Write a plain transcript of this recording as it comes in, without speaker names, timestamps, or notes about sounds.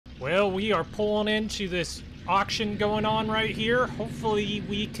Well, we are pulling into this auction going on right here. Hopefully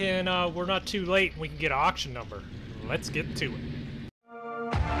we can, we're not too late and we can get an auction number. Let's get to it.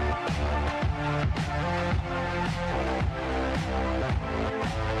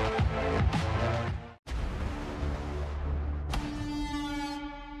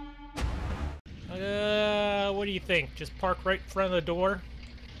 What do you think? Just park right in front of the door?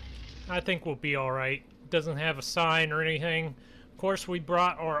 I think we'll be alright. Doesn't have a sign or anything. Of course, we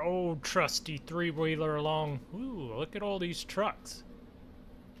brought our old trusty three-wheeler along. Ooh, look at all these trucks.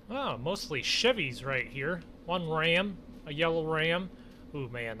 Oh, mostly Chevys right here. One Ram, a yellow Ram. Ooh,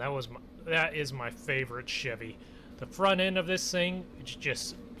 man, that is my favorite Chevy. The front end of this thing is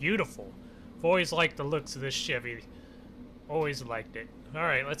just beautiful. I've always liked the looks of this Chevy. Always liked it.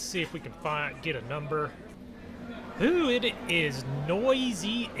 Alright, let's see if we can get a number. Ooh, it is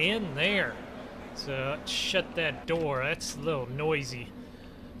noisy in there. So shut that door. That's a little noisy.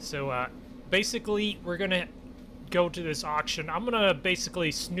 So basically, we're gonna go to this auction. I'm gonna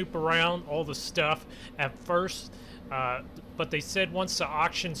basically snoop around all the stuff at first, but they said once the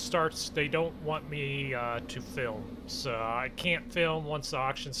auction starts, they don't want me to film. So I can't film once the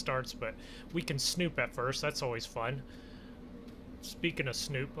auction starts, but we can snoop at first. That's always fun. Speaking of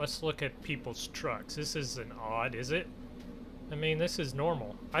snoop, let's look at people's trucks. This isn't odd, is it? I mean, this is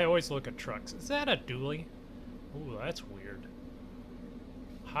normal. I always look at trucks. Is that a dually? Ooh, that's weird.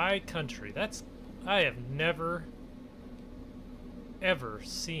 High country. I have never, ever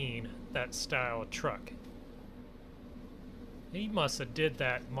seen that style of truck. He must have did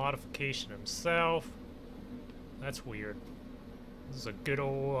that modification himself. That's weird. This is a good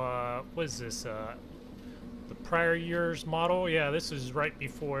old, what is this, the prior year's model? Yeah, this is right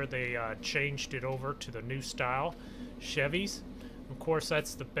before they changed it over to the new style Chevys. Of course,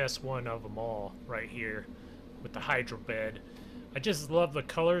 that's the best one of them all right here with the hydro bed. I just love the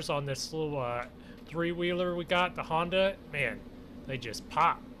colors on this little three-wheeler we got, the Honda. Man, they just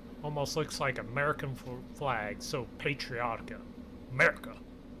pop. Almost looks like American flag. So patriotic. America.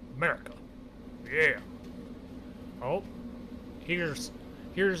 America. Yeah. Oh, here's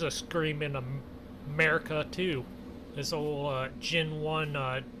a screaming America too. This old Gen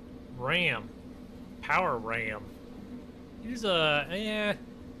 1 Ram, Power Ram. He's yeah,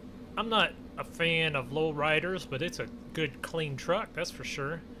 I'm not a fan of low riders, but it's a good clean truck, that's for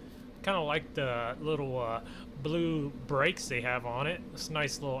sure. Kind of like the little blue brakes they have on it. It's a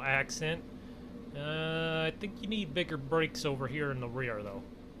nice little accent. I think you need bigger brakes over here in the rear though.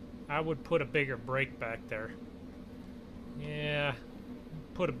 I would put a bigger brake back there. Yeah,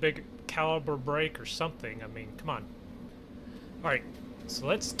 put a bigger caliber brake or something. I mean, come on. Alright, so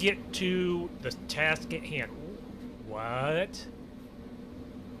let's get to the task at hand. What?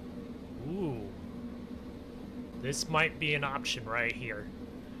 Ooh. This might be an option right here.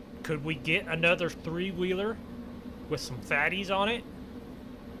 Could we get another three-wheeler with some fatties on it?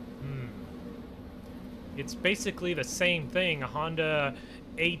 It's basically the same thing, a Honda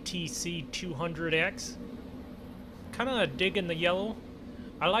ATC 200X. Kind of digging the yellow.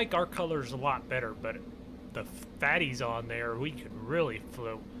 I like our colors a lot better, but the fatties on there, we could really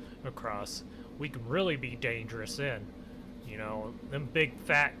float across. We can really be dangerous in. You know, them big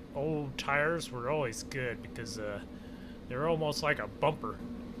fat old tires were always good because they're almost like a bumper.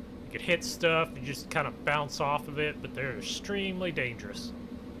 You could hit stuff, you just kind of bounce off of it, but they're extremely dangerous.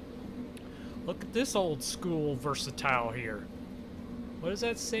 Look at this old school versatile here. What does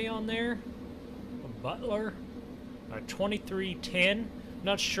that say on there? A Butler? A 2310?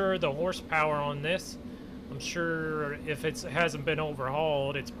 Not sure the horsepower on this. I'm sure if it hasn't been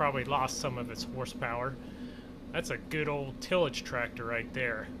overhauled, it's probably lost some of its horsepower. That's a good old tillage tractor right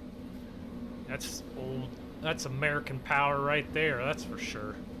there. That's old. That's American power right there, that's for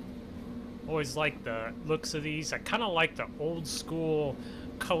sure. Always like the looks of these. I kind of like the old school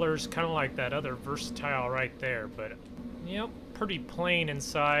colors, kind of like that other versatile right there. But, yep, pretty plain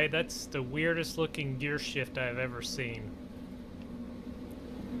inside. That's the weirdest looking gear shift I've ever seen.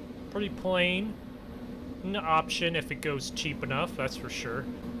 Pretty plain. An option if it goes cheap enough, that's for sure.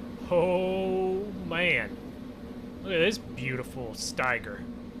 Oh man, look at this beautiful Steiger.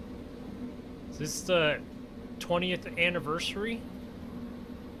 Is this the 20th anniversary?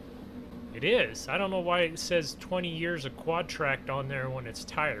 It is. I don't know why it says 20 years of quad tracked on there when it's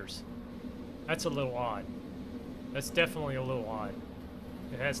tires. That's a little odd. That's definitely a little odd.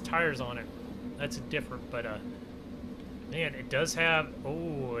 It has tires on it. That's different, but man, it does have,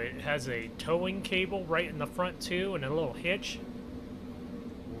 oh, it has a towing cable right in the front too, and a little hitch.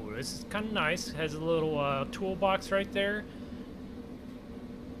 Oh, this is kind of nice. It has a little toolbox right there.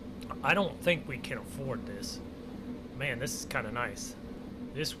 I don't think we can afford this. Man, this is kind of nice.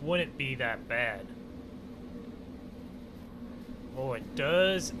 this wouldn't be that bad. Oh, it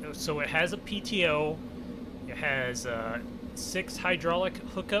does. So it has a PTO. It has 6 hydraulic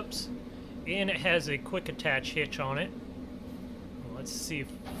hookups, and it has a quick attach hitch on it. Let's see if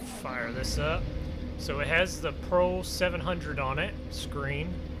fire this up. So it has the Pro 700 on it,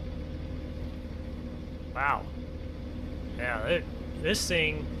 screen. Wow. Yeah, this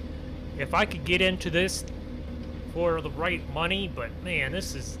thing, if I could get into this for the right money, but man,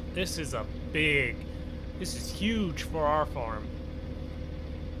 this is huge for our farm.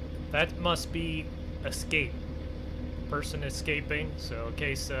 That must be escape. Person escaping, so in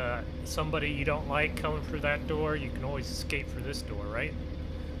case somebody you don't like coming through that door, you can always escape through this door, right?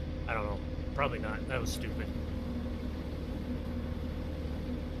 I don't know. Probably not. That was stupid.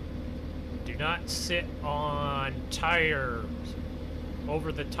 Do not sit on tires.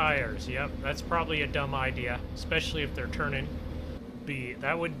 Over the tires. Yep, that's probably a dumb idea, especially if they're turning.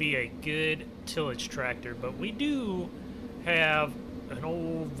 That would be a good tillage tractor, but we do have an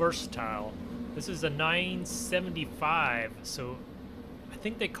old Versatile. This is a 975, so I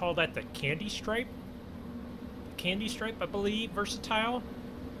think they call that the Candy Stripe. Candy Stripe, I believe, Versatile.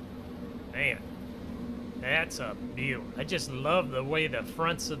 Man, that's a beaut. I just love the way the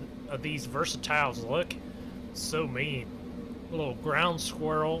fronts of these Versatiles look. So mean. A little ground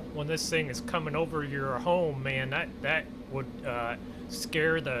squirrel when this thing is coming over your home, man, that would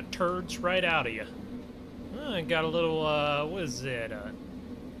scare the turds right out of you. Oh, I got a little, what is it?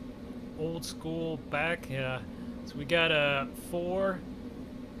 Old school back. So we got 4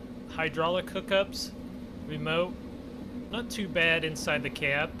 hydraulic hookups, remote. Not too bad inside the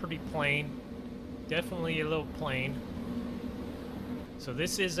cab, pretty plain. Definitely a little plain. So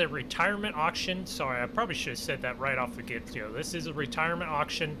this is a retirement auction. Sorry, I probably should have said that right off the get-go. This is a retirement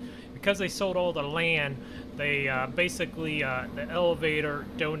auction. Because they sold all the land, they basically, the elevator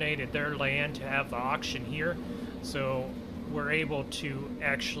donated their land to have the auction here. So we're able to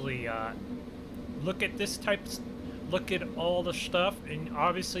actually look at this type, look at all the stuff, and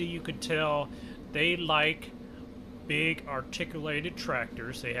obviously you could tell they like big articulated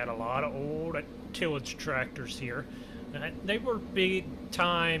tractors. They had a lot of old tillage tractors here. They were big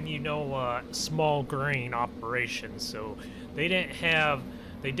time, you know, small grain operations, so they didn't have,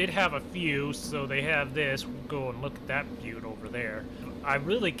 they did have a few, so they have this. We'll go and look at that beaut over there. I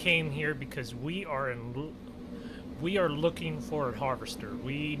really came here because we are looking for a harvester.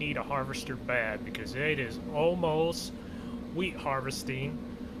 We need a harvester bad because it is almost wheat harvesting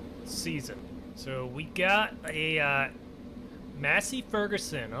season. So we got a Massey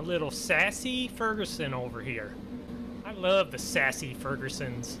Ferguson, a little sassy Ferguson over here. I love the sassy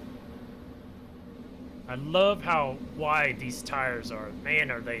Fergusons. I love how wide these tires are. Man,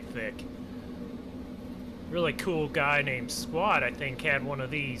 are they thick. Really cool guy named Squad, I think, had one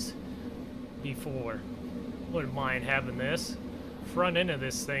of these before. Wouldn't mind having this. Front end of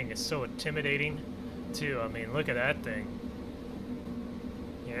this thing is so intimidating, too. I mean, look at that thing.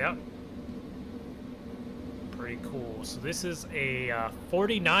 Yep. Pretty cool. So this is a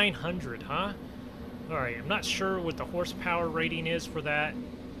 4900, huh? Alright, I'm not sure what the horsepower rating is for that.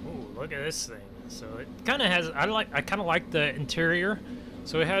 Ooh, look at this thing. So it kind of has, I kind of like the interior.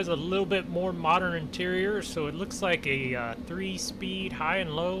 So it has a little bit more modern interior. So it looks like a 3-speed high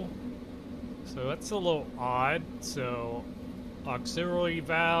and low. So that's a little odd. So auxiliary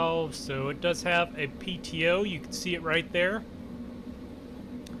valve. So it does have a PTO. You can see it right there.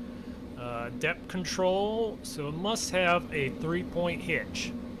 Depth control. So it must have a 3-point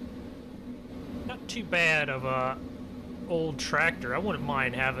hitch. Not too bad of a old tractor. I wouldn't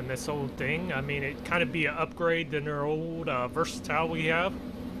mind having this old thing. I mean, it'd kind of be an upgrade than our old Versatile we have,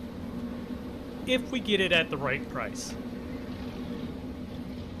 if we get it at the right price.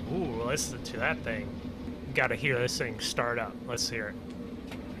 Ooh, listen to that thing. Gotta hear this thing start up. Let's hear it.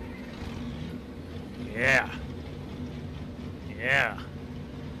 Yeah. Yeah.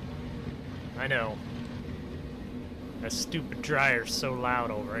 I know. That stupid dryer's so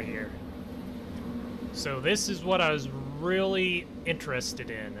loud over here. So this is what I was really interested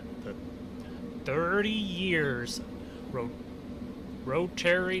in. The 30 years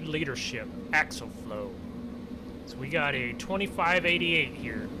rotary leadership axle flow. So we got a 2588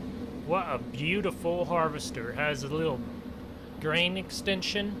 here. What a beautiful harvester. It has a little grain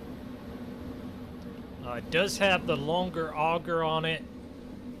extension. It does have the longer auger on it.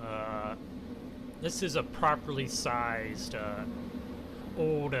 This is a properly sized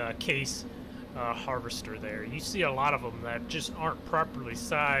old case harvester there. You see a lot of them that just aren't properly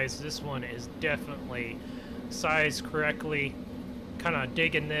sized. This one is definitely sized correctly. Kind of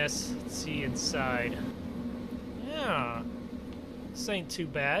digging this. Let's see inside. Yeah. This ain't too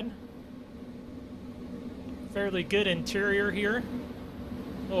bad. Fairly good interior here.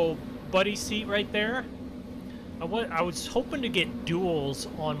 Little buddy seat right there. I was hoping to get duals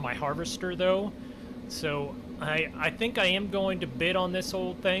on my harvester though, so I think I am going to bid on this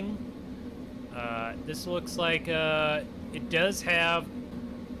whole thing. This looks like it does have,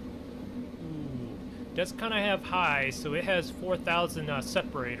 does kind of have high, so it has 4,000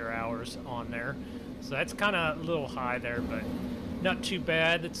 separator hours on there, so that's kind of a little high there, but not too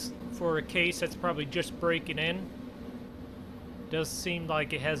bad. It's for a case that's probably just breaking in. Does seem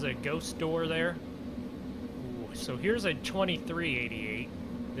like it has a ghost door there. So here's a 2388.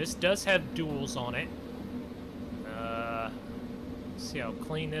 This does have duals on it. See how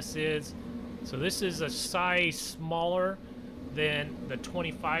clean this is. So this is a size smaller than the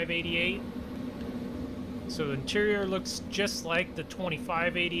 2588. So the interior looks just like the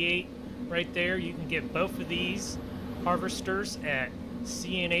 2588 right there. You can get both of these harvesters at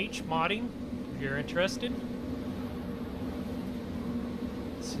C&H Modding if you're interested.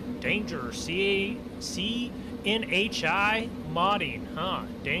 Danger, C-N-H-I Modding, huh?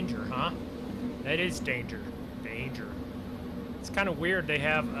 Danger, huh? That is danger. Danger. It's kind of weird they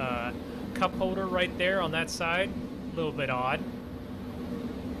have a cup holder right there on that side. A little bit odd.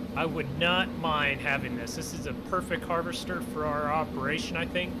 I would not mind having this. This is a perfect harvester for our operation, I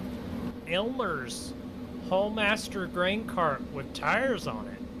think. Elmer's Hallmaster grain cart with tires on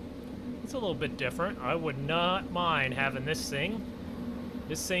it. It's a little bit different. I would not mind having this thing.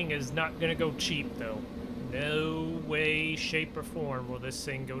 This thing is not going to go cheap, though. No way, shape, or form will this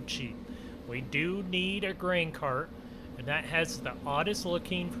thing go cheap. We do need a grain cart, and that has the oddest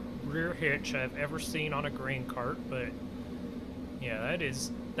looking rear hitch I've ever seen on a grain cart, but yeah,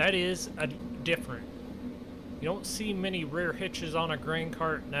 that is a different. You don't see many rear hitches on a grain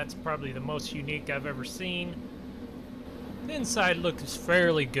cart, and that's probably the most unique I've ever seen. The inside looks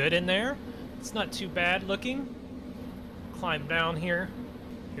fairly good in there. It's not too bad looking. Climb down here.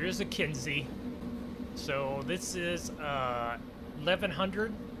 Here's a Kinsey. So this is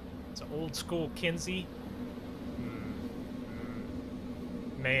 1100. It's an old school Kinsey.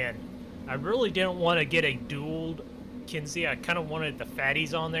 Man, I really didn't want to get a dual Kinsey. I kind of wanted the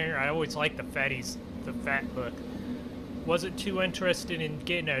fatties on there. I always like the fatties, the fat look. Wasn't too interested in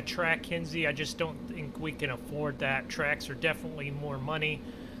getting a track Kinsey. I just don't think we can afford that. Tracks are definitely more money.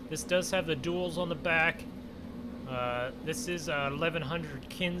 This does have the duals on the back. This is a 1100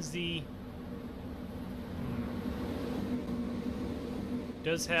 Kinsey.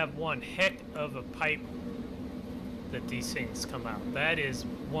 Does have one heck of a pipe that these things come out. That is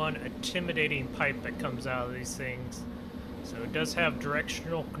one intimidating pipe that comes out of these things. So it does have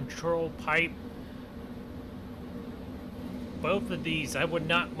directional control pipe. Both of these, I would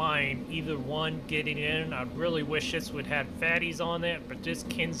not mind either one getting in. I really wish this would have fatties on it, but this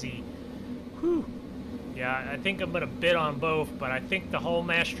Kinsey, whew. Yeah, I think I'm going to bid on both, but I think the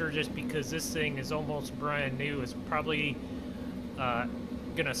Hallmaster, just because this thing is almost brand new, is probably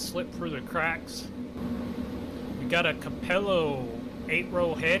going to slip through the cracks. We got a Capello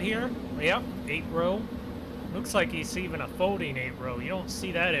 8-row head here. Yep, 8-row. Looks like he's even a folding 8-row. You don't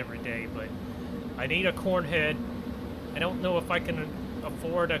see that every day, but I need a corn head. I don't know if I can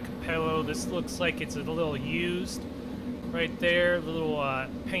afford a Capello. This looks like it's a little used. Right there, the little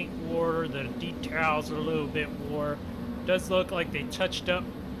paint wore, the details are a little bit wore. Does look like they touched up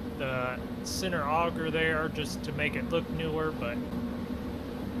the center auger there just to make it look newer, but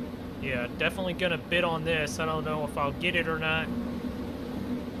yeah, definitely gonna bid on this. I don't know if I'll get it or not.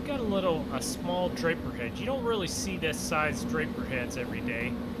 Got a small draper head. You don't really see this size draper heads every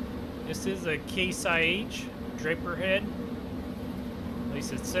day. This is a Case IH draper head. At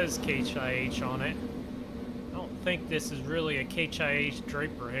least it says Case IH on it. I don't think this is really a KHIH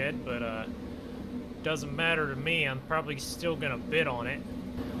draper head, but doesn't matter to me. I'm probably still gonna bid on it.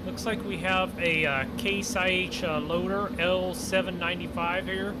 Looks like we have a Case IH loader L795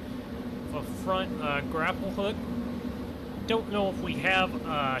 here, a front grapple hook. Don't know if we have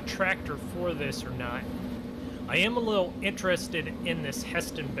a tractor for this or not. I am a little interested in this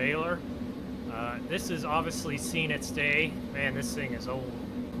Heston baler. This has obviously seen its day. Man, this thing is old.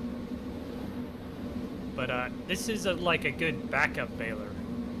 But this is like a good backup baler.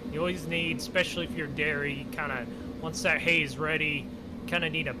 You always need, especially if you're dairy, kind of, once that hay is ready, kind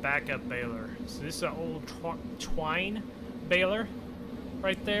of need a backup baler. So this is an old twine baler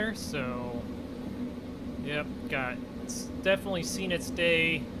right there. So, yep, it's definitely seen its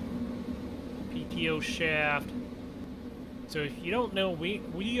day. PTO shaft. So if you don't know,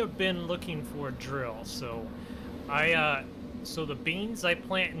 we have been looking for a drill. So so the beans I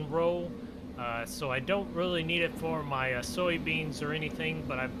plant in row So I don't really need it for my soybeans or anything,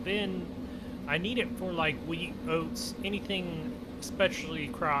 but I need it for like wheat, oats, anything, especially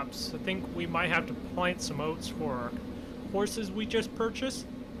crops. I think we might have to plant some oats for our horses we just purchased.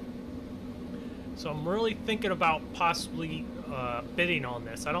 So I'm really thinking about possibly bidding on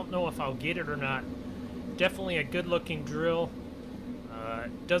this. I don't know if I'll get it or not. Definitely a good looking drill.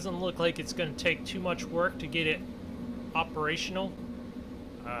 Doesn't look like it's going to take too much work to get it operational.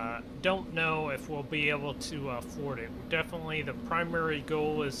 Don't know if we'll be able to afford it. Definitely the primary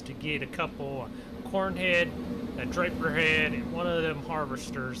goal is to get a couple corn head, a draper head, and one of them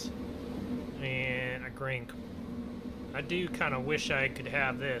harvesters, and a grain. I do kind of wish I could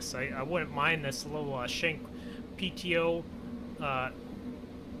have this. I wouldn't mind this little shank PTO,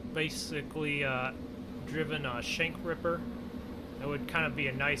 basically driven shank ripper. That would kind of be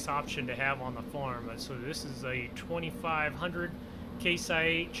a nice option to have on the farm. So this is a 2500 Case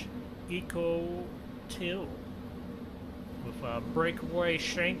IH Eco Till with breakaway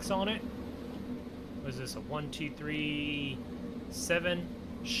shanks on it. What is this, a 1, 2, 3, 7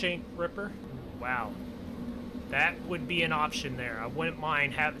 shank ripper? Wow, that would be an option there. I wouldn't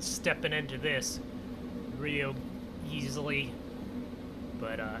mind stepping into this real easily,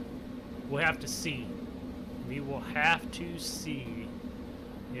 but we'll have to see. We will have to see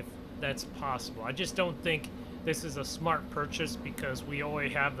if that's possible. I just don't think this is a smart purchase because we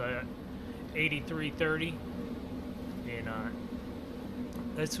already have the 8330, and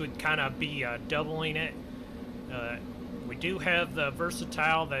this would kind of be doubling it. We do have the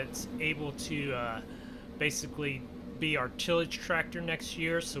Versatile that's able to basically be our tillage tractor next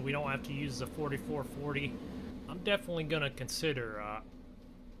year, so we don't have to use the 4440. I'm definitely going to consider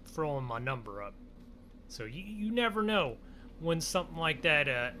throwing my number up. So you never know when something like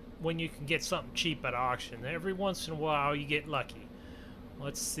that, when you can get something cheap at auction. Every once in a while you get lucky.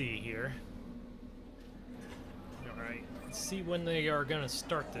 Let's see here. Alright, let's see when they are going to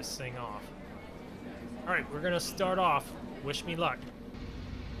start this thing off. Alright, we're going to start off. Wish me luck.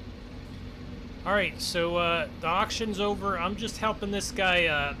 Alright, so the auction's over. I'm just helping this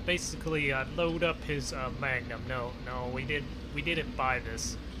guy basically load up his Magnum. No, we didn't buy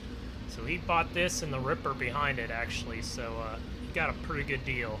this. So he bought this and the Ripper behind it, actually, so he got a pretty good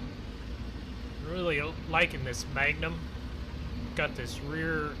deal. Really liking this Magnum. Got this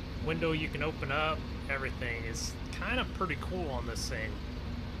rear window you can open up. Everything is kind of pretty cool on this thing.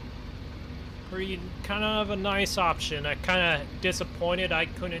 Pretty kind of a nice option. I kind of disappointed I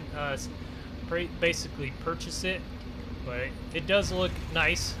couldn't basically purchase it, but it does look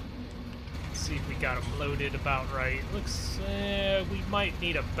nice. See if we got them loaded about right. Looks, we might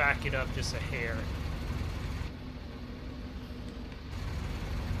need to back it up just a hair.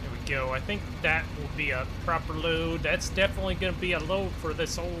 There we go. I think that will be a proper load. That's definitely going to be a load for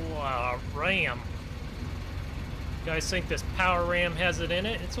this old Ram. You guys think this Power Ram has it in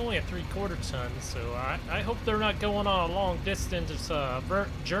it? It's only a 3/4 ton, so I hope they're not going on a long distance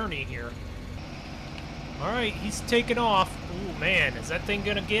journey here. Alright, he's taking off. Ooh, man, is that thing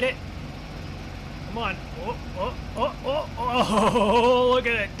going to get it? Come on. Oh, look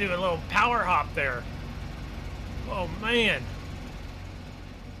at it do a little power hop there. Oh, man.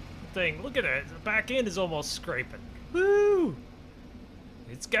 Thing, look at it. The back end is almost scraping. Woo!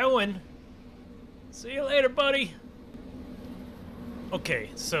 It's going. See you later, buddy.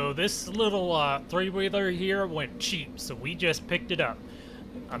 Okay, so this little three-wheeler here went cheap, so we just picked it up.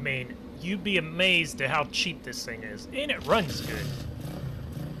 I mean, you'd be amazed at how cheap this thing is. And it runs good.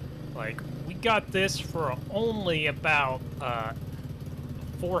 Like, we got this for only about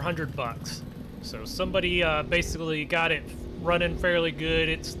 400 bucks. So somebody basically got it running fairly good.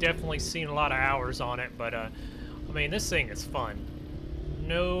 It's definitely seen a lot of hours on it, but I mean, this thing is fun.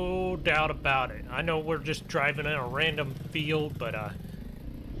 No doubt about it. I know we're just driving in a random field, but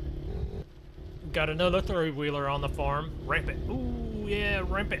got another three-wheeler on the farm. Ramp it. Ooh, yeah,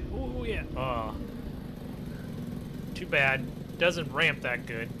 ramp it. Ooh, yeah. Too bad. Doesn't ramp that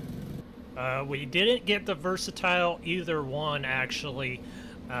good. We didn't get the Versatile either one, actually.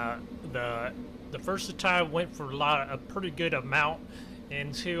 The Versatile went for a pretty good amount,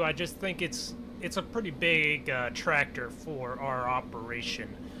 and two, I just think it's a pretty big tractor for our operation.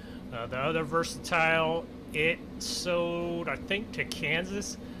 The other Versatile, it sold, I think, to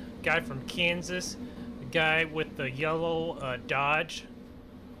Kansas. Guy from Kansas, the guy with the yellow Dodge.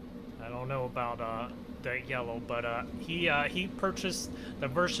 I don't know about that yellow, but he purchased the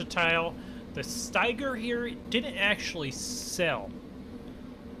Versatile. The Steiger here didn't actually sell,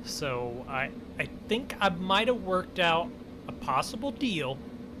 so I think I might have worked out a possible deal.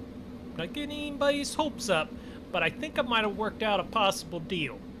 Not getting anybody's hopes up, but I think I might have worked out a possible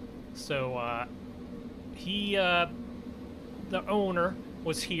deal. So he, the owner,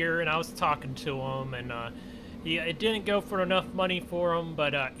 was here, and I was talking to him, and it didn't go for enough money for him,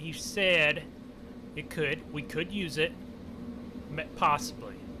 but he said we could use it,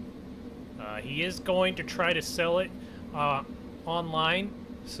 possibly. He is going to try to sell it online,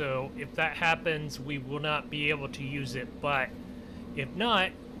 so if that happens, we will not be able to use it, but if not,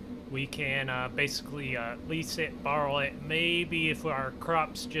 we can basically lease it, borrow it. Maybe if our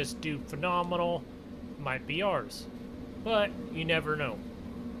crops just do phenomenal, it might be ours, but you never know.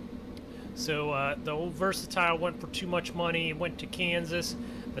 So the old Versatile went for too much money. It went to Kansas.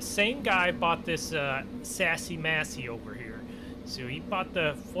 The same guy bought this Sassy Massey over here. So he bought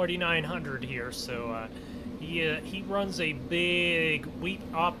the 4900 here. So he runs a big wheat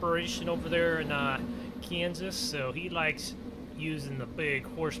operation over there in Kansas. So he likes using the big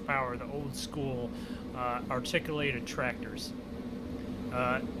horsepower, the old school articulated tractors.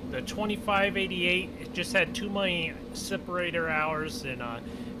 The 2588, it just had too many separator hours and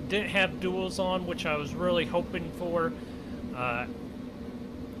didn't have duals on, which I was really hoping for.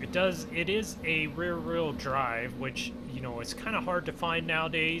 It is a rear wheel drive, which, you know, it's kind of hard to find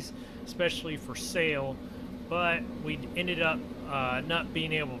nowadays, especially for sale, but we ended up not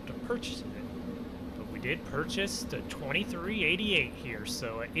being able to purchase it. But we did purchase the 2388 here,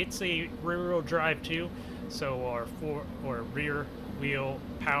 so it's a rear wheel drive too. So our rear wheel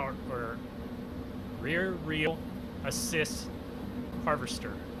power, or rear wheel assist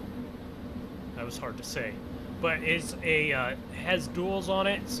harvester. That was hard to say, but it's a has duals on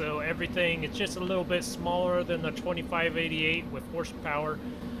it, so everything, it's just a little bit smaller than the 2588 with horsepower.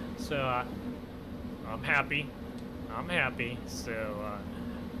 So I'm happy. So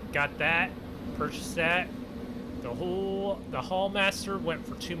got that, purchased that. The Hallmaster went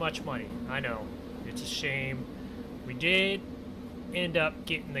for too much money. I know, it's a shame. We did end up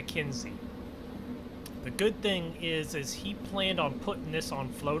getting the Kinsey. The good thing is he planned on putting this on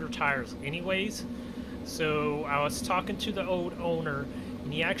floater tires anyways. So I was talking to the old owner,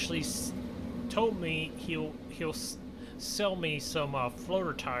 and he actually told me he'll sell me some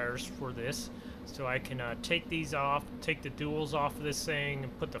floater tires for this, so I can take these off, take the duals off of this thing,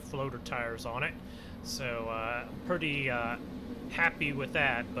 and put the floater tires on it. So I'm pretty happy with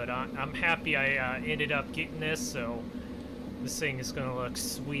that. But I'm happy I ended up getting this. So this thing is gonna look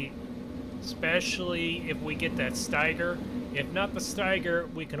sweet. Especially if we get that Steiger. If not the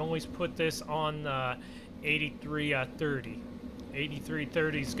Steiger, we can always put this on the 8330.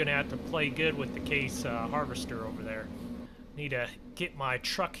 8330 is going to have to play good with the Case harvester over there. Need to get my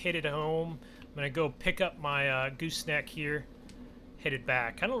truck headed home. I'm going to go pick up my gooseneck here, headed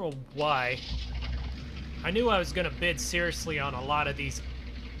back. I don't know why. I knew I was going to bid seriously on a lot of these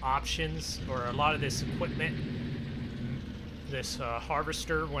options, or a lot of this equipment. This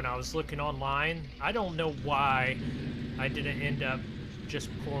harvester, when I was looking online. I don't know why I didn't end up just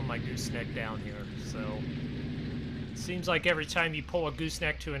pulling my gooseneck down here. So it seems like every time you pull a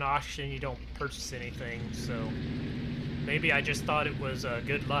gooseneck to an auction, you don't purchase anything. So maybe I just thought it was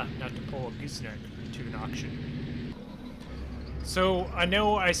good luck not to pull a gooseneck to an auction. So I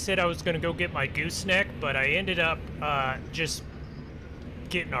know I said I was going to go get my gooseneck, but I ended up just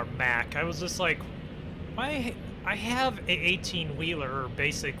getting our Mac. I was just like, why? I have a 18-wheeler, or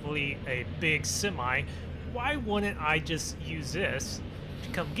basically a big semi. Why wouldn't I just use this to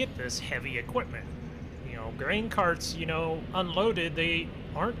come get this heavy equipment? You know, grain carts, you know, unloaded, they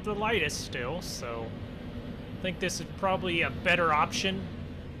aren't the lightest still, so I think this is probably a better option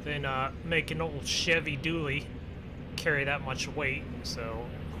than making an old Chevy dually carry that much weight. So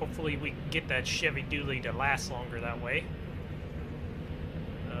hopefully we can get that Chevy dually to last longer that way.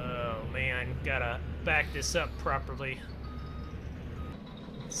 Oh man, gotta back this up properly.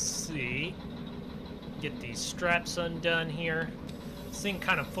 Let's see. Get these straps undone here. This thing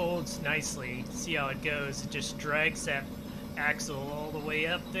kind of folds nicely. See how it goes. It just drags that axle all the way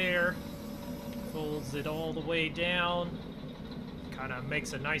up there. Folds it all the way down. Kind of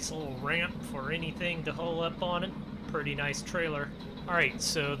makes a nice little ramp for anything to haul up on it. Pretty nice trailer. Alright,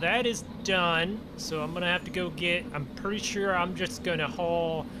 so that is done. So I'm going to have to go get... I'm pretty sure I'm just going to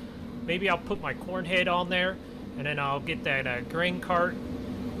haul... Maybe I'll put my corn head on there, and then I'll get that grain cart.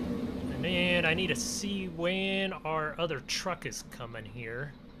 And then I need to see when our other truck is coming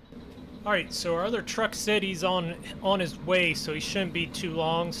here. Alright, so our other truck said he's on his way, so he shouldn't be too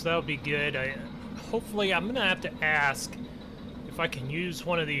long, so that'll be good. Hopefully, I'm going to have to ask if I can use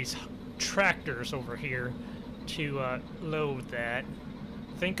one of these tractors over here to load that.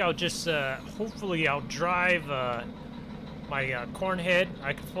 I think I'll just, hopefully I'll drive my corn head.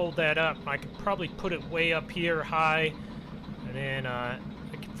 I can fold that up. I could probably put it way up here high, and then I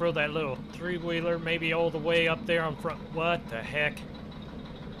could throw that little three-wheeler maybe all the way up there on front. What the heck?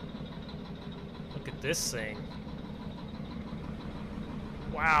 Look at this thing.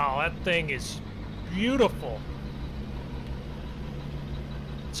 Wow, that thing is beautiful.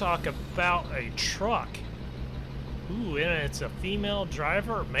 Talk about a truck. Ooh, and it's a female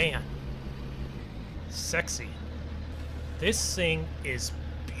driver. Man, sexy. This thing is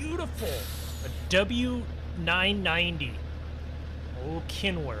beautiful. A W990. Oh,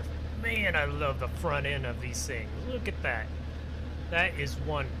 Kenworth. Man, I love the front end of these things. Look at that. That is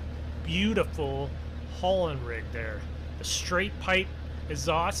one beautiful hauling rig there. The straight pipe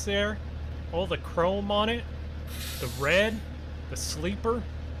exhaust there. All the chrome on it. The red. The sleeper.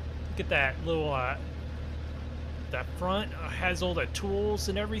 Look at that little, that front has all the tools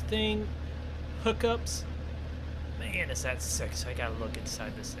and everything. Hookups. Man, is that sexy. I gotta look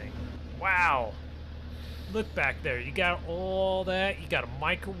inside this thing. Wow. Look back there. You got all that. You got a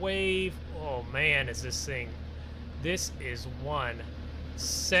microwave. Oh, man, is this thing. This is one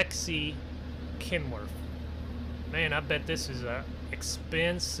sexy Kenworth. Man, I bet this is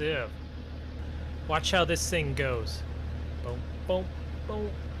expensive. Watch how this thing goes. Boom, boom, boom.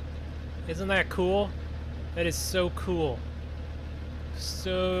 Isn't that cool? That is so cool.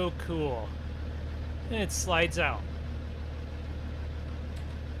 So cool. And it slides out.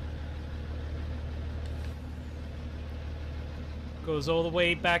 Goes all the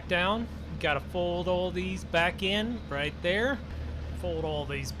way back down. You gotta fold all these back in right there. Fold all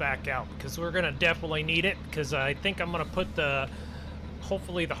these back out because we're gonna definitely need it, because I think I'm gonna put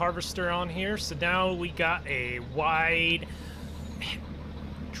hopefully the harvester on here. So now we got a wide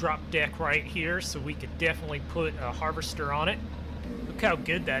drop deck right here, so we could definitely put a harvester on it. Look how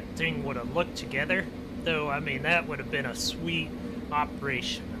good that thing would have looked together, though. I mean, that would have been a sweet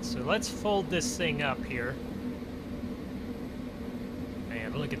operation. So let's fold this thing up here.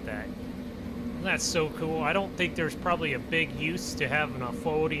 Man, look at that. That's so cool. I don't think there's probably a big use to having a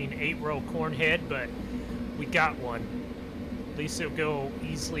folding 8-row corn head, but we got one. At least it'll go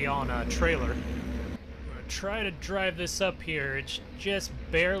easily on a trailer. I'm gonna try to drive this up here. It's just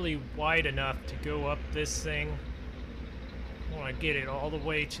barely wide enough to go up this thing. I want to get it all the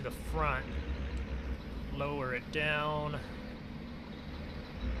way to the front. Lower it down.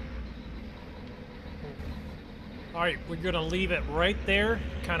 Alright, we're going to leave it right there.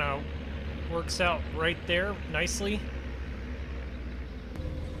 Kind of works out right there nicely.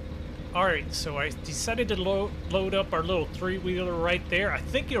 Alright, so I decided to load up our little three-wheeler right there. I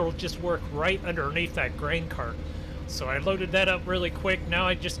think it'll just work right underneath that grain cart. So I loaded that up really quick. Now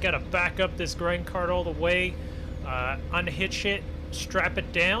I just got to back up this grain cart all the way, unhitch it, strap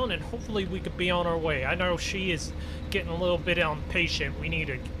it down, and hopefully we could be on our way. I know she is getting a little bit impatient. We need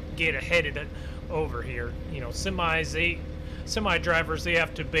to get ahead of it over here. You know, semi drivers, they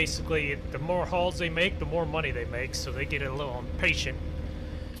have to basically, the more hauls they make, the more money they make, so they get a little impatient.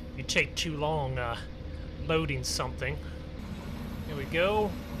 You take too long loading something. Here we go.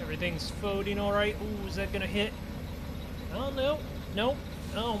 Everything's folding all right. Ooh, is that gonna hit? Oh, no. Nope.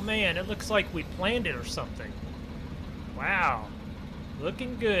 Oh, man, it looks like we planned it or something. Wow.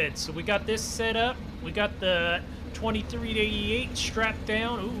 Looking good. So we got this set up. We got the 2388 strapped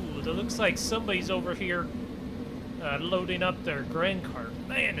down. Ooh, it looks like somebody's over here loading up their grain cart.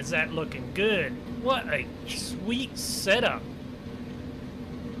 Man, is that looking good. What a sweet setup.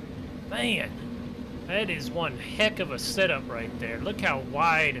 Man, that is one heck of a setup right there. Look how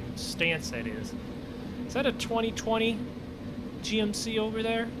wide and stance that is. Is that a 2020 GMC over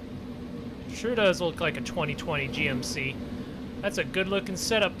there? Sure does look like a 2020 GMC. That's a good looking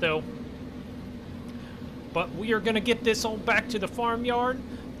setup though. But we are going to get this all back to the farmyard.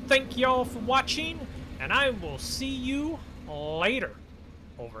 Thank y'all for watching, and I will see you later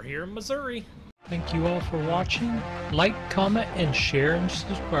over here in Missouri. Thank you all for watching. Like, comment, and share, and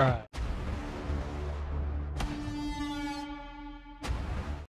subscribe.